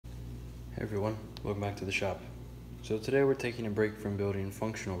Hey everyone, welcome back to the shop. So today we're taking a break from building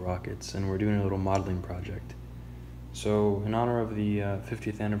functional rockets and we're doing a little modeling project. So in honor of the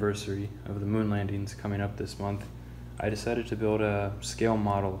 50th anniversary of the moon landings coming up this month, I decided to build a scale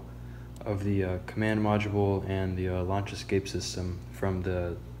model of the command module and the launch escape system from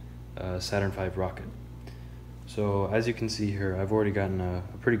the Saturn V rocket. So as you can see here, I've already gotten a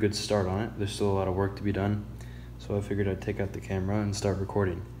pretty good start on it. There's still a lot of work to be done, so I figured I'd take out the camera and start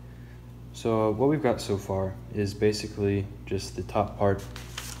recording. So what we've got so far is basically just the top part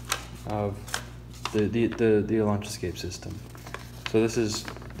of the launch escape system. So this is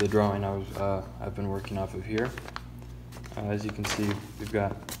the drawing I've been working off of here. As you can see, we've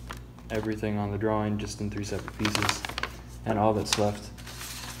got everything on the drawing just in 3 separate pieces, and all that's left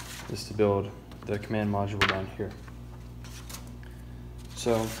is to build the command module down here.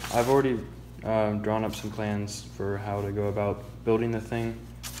 So I've already drawn up some plans for how to go about building the thing.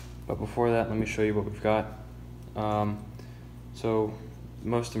 But before that, let me show you what we've got. So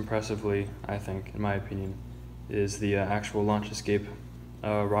most impressively, I think, in my opinion, is the actual launch escape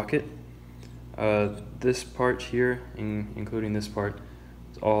rocket. This part here, including this part,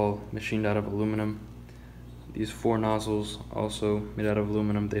 is all machined out of aluminum. These 4 nozzles, also made out of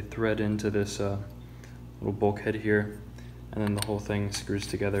aluminum, they thread into this little bulkhead here, and then the whole thing screws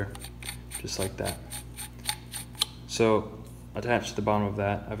together just like that. So attached to the bottom of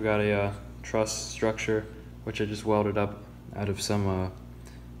that, I've got a truss structure, which I just welded up out of some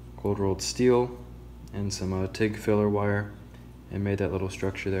cold rolled steel and some TIG filler wire, and made that little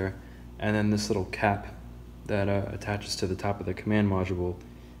structure there. And then this little cap that attaches to the top of the command module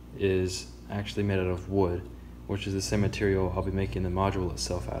is actually made out of wood, which is the same material I'll be making the module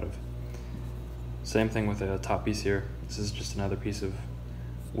itself out of. Same thing with the top piece here. This is just another piece of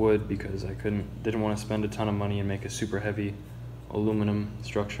wood because I didn't want to spend a ton of money and make a super heavy aluminum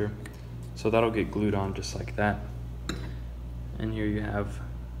structure. So that'll get glued on just like that. And here you have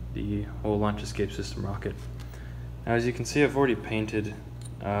the whole launch escape system rocket. Now as you can see, I've already painted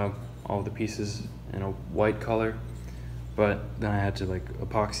all the pieces in a white color, but then I had to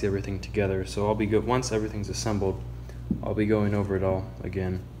epoxy everything together. So I'll be once everything's assembled, I'll be going over it all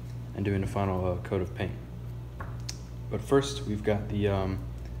again and doing a final coat of paint. But first we've got the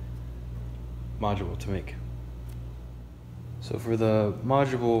module to make. So for the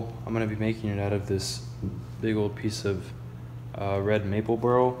module, I'm going to be making it out of this big old piece of red maple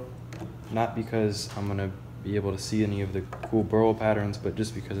burl, not because I'm going to be able to see any of the cool burl patterns, but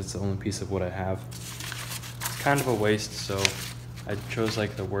just because it's the only piece of wood I have. It's kind of a waste, so I chose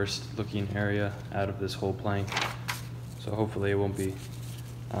the worst looking area out of this whole plank. So hopefully it won't be,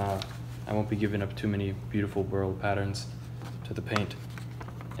 I won't be giving up too many beautiful burl patterns to the paint.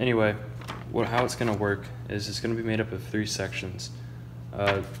 Anyway, how it's going to work is it's going to be made up of 3 sections,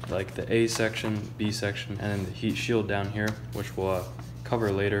 like the A section, B section, and then the heat shield down here, which we'll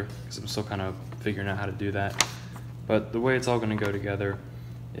cover later because I'm still kind of figuring out how to do that. But the way it's all going to go together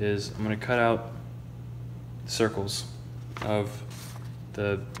is I'm going to cut out circles of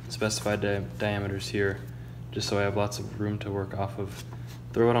the specified diameters here, just so I have lots of room to work off of,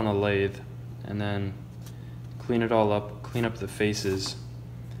 throw it on the lathe, and then clean it all up, clean up the faces,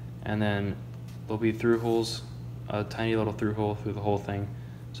 and then there'll be through holes, a tiny little through hole through the whole thing,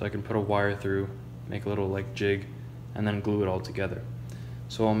 so I can put a wire through, make a little jig, and then glue it all together.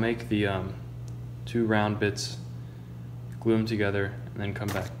 So I'll make the 2 round bits, glue them together, and then come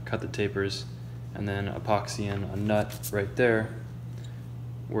back, cut the tapers, and then epoxy in a nut right there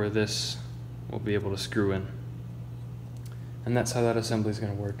where this will be able to screw in. And that's how that assembly is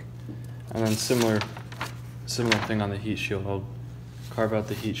going to work. And then similar thing on the heat shield. I'll carve out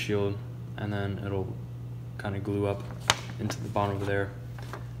the heat shield, and then it'll kind of glue up into the bottom of there,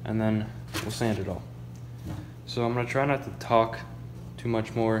 and then we'll sand it all. So I'm going to try not to talk too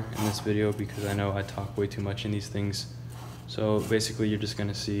much more in this video because I know I talk way too much in these things. So basically you're just going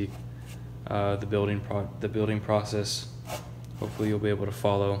to see the building process. Hopefully you'll be able to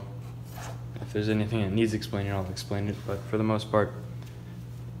follow. If there's anything that needs explaining, I'll explain it, but for the most part,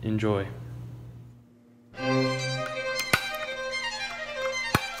 enjoy.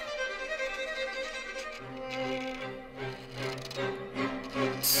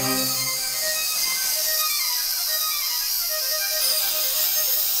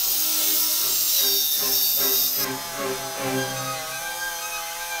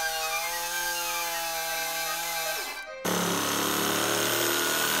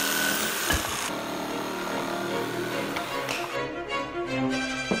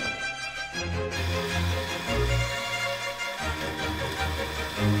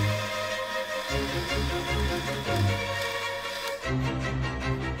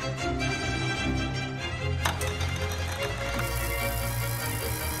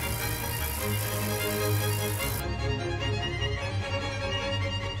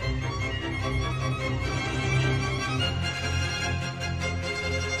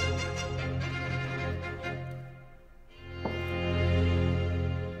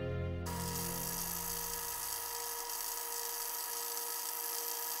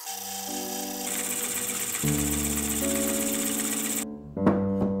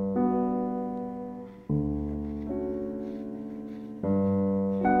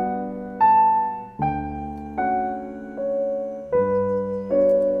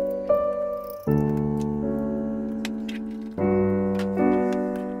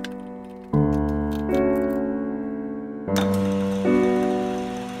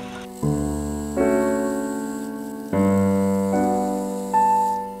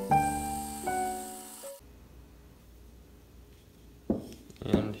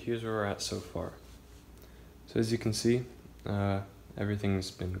 here's where we're at so far. So as you can see,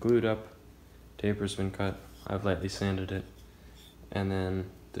 everything's been glued up, taper's been cut, I've lightly sanded it, and then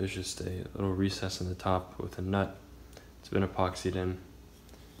there's just a little recess in the top with a nut. It's been epoxied in,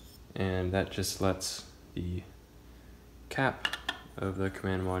 and that just lets the cap of the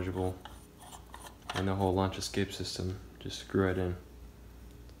command module and the whole launch escape system just screw right in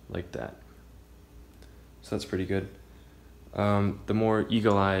like that. So that's pretty good. The more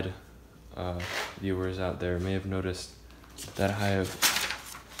eagle-eyed viewers out there may have noticed that I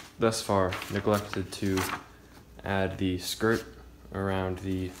have thus far neglected to add the skirt around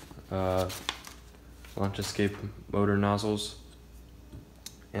the launch escape motor nozzles,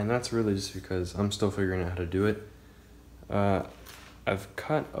 and that's really just because I'm still figuring out how to do it. I've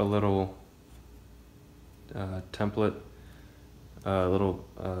cut a little template, a little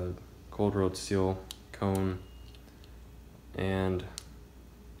cold rolled steel cone, and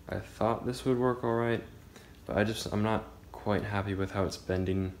I thought this would work alright, but I'm not quite happy with how it's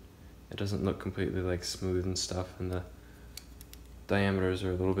bending. It doesn't look completely like smooth and stuff, and the diameters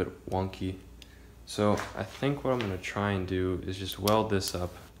are a little bit wonky. So I think what I'm going to try and do is just weld this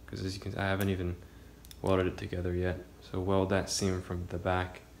up, because as you can see, I haven't even welded it together yet. So weld that seam from the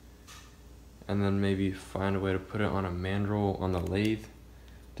back, and then maybe find a way to put it on a mandrel on the lathe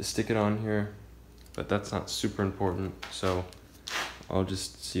to stick it on here, but that's not super important, so I'll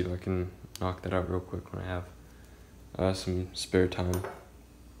just see if I can knock that out real quick when I have some spare time.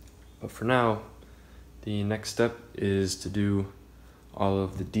 But for now, the next step is to do all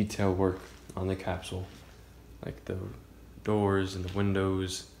of the detail work on the capsule, like the doors and the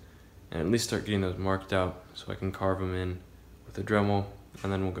windows, and at least start getting those marked out so I can carve them in with a Dremel,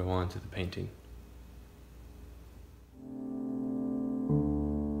 and then we'll go on to the painting.